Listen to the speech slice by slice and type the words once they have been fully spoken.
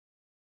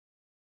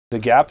The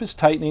gap is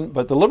tightening,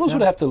 but the Liberals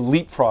would have to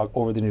leapfrog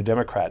over the New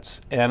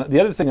Democrats. And the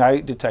other thing I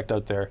detect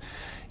out there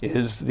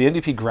is the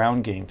NDP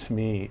ground game, to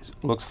me,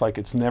 looks like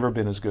it's never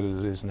been as good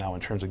as it is now in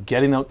terms of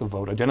getting out the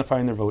vote,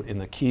 identifying their vote in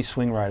the key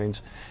swing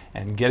ridings,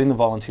 and getting the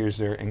volunteers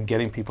there and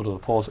getting people to the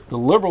polls. The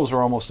Liberals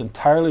are almost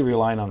entirely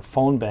relying on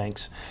phone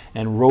banks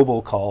and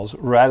robocalls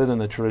rather than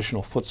the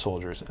traditional foot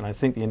soldiers, and I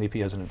think the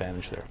NDP has an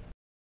advantage there.